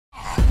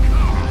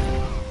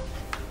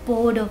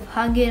Bored of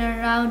hanging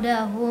around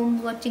at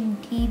home watching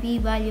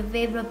TV while your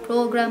favorite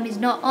program is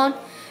not on?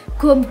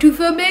 Come to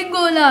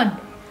Flamingoland!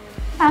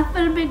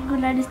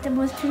 Flamingoland is the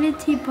most thrilling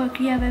theme park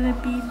you have ever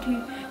been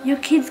to. Your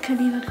kids can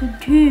even come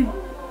too.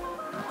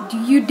 Do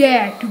you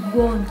dare to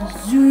go on the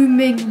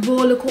zooming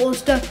roller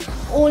coaster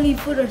only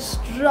for a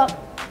strap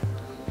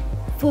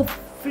for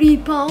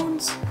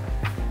 £3?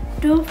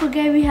 Don't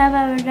forget we have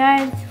our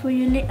rides for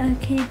your little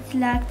kids,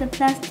 like the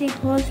plastic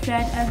horse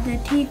ride and the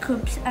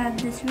teacups and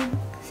the swings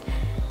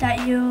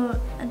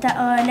that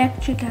are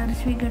electric and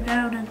swing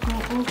around and go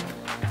up.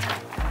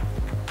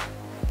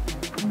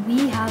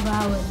 We have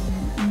our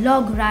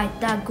log ride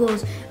that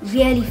goes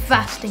really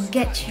fast and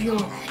get you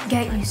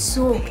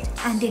soaked,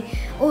 and it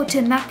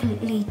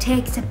automatically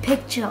takes a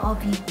picture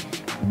of you.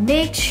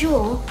 Make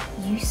sure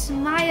you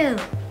smile.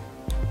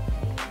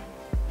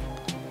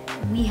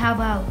 We have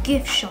our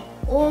gift shop,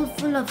 all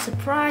full of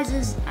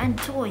surprises and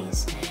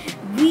toys.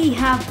 We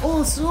have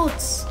all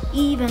sorts,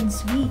 even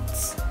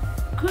sweets.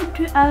 Come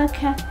to our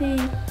cafe.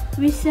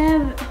 We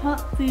serve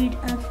hot food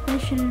and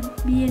special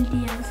meal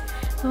deals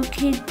for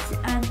kids,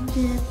 and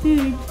the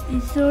food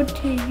is so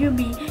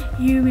yummy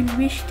you will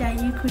wish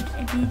that you could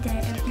be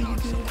there every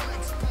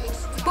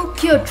day.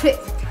 Book your trip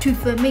to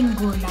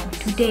Flamingoland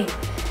today.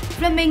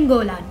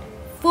 Flamingoland.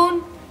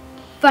 Fun,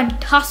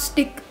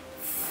 fantastic,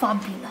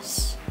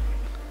 fabulous.